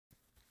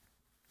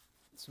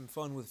Some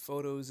fun with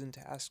photos in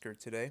Tasker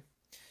today.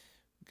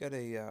 We've got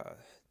a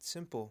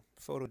simple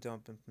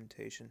PhotoDump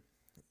implementation.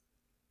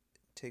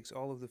 It takes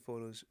all of the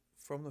photos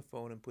from the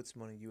phone and puts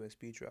them on a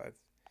USB drive.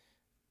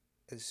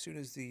 As soon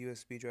as the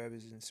USB drive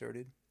is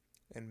inserted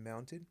and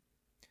mounted,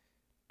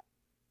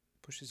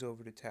 pushes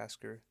over to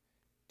Tasker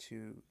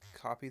to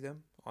copy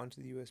them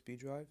onto the USB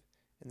drive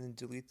and then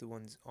delete the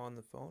ones on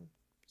the phone,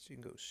 so you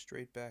can go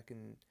straight back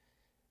and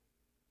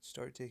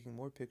start taking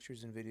more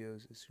pictures and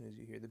videos as soon as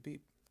you hear the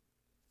beep.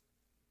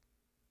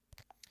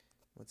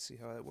 Let's see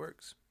how that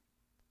works.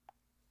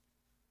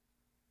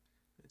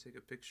 I'm going to take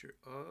a picture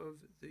of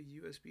the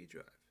USB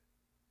drive.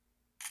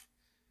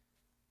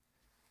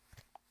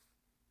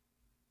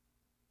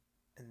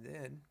 And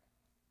then,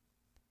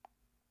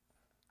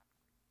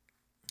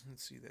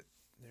 let's see that,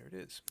 there it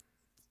is.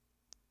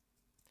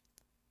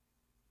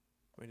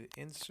 I'm going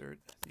to insert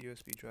the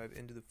USB drive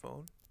into the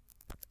phone.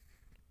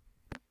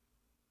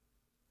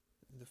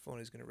 The phone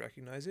is going to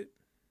recognize it.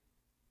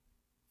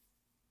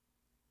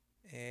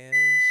 And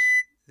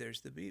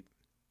there's the beep.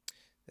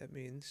 That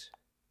means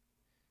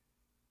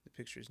the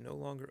picture is no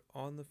longer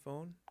on the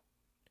phone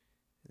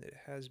and it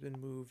has been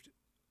moved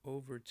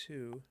over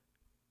to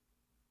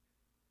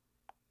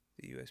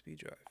the USB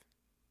drive.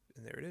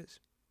 And there it is.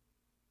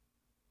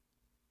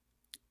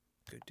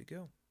 Good to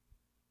go.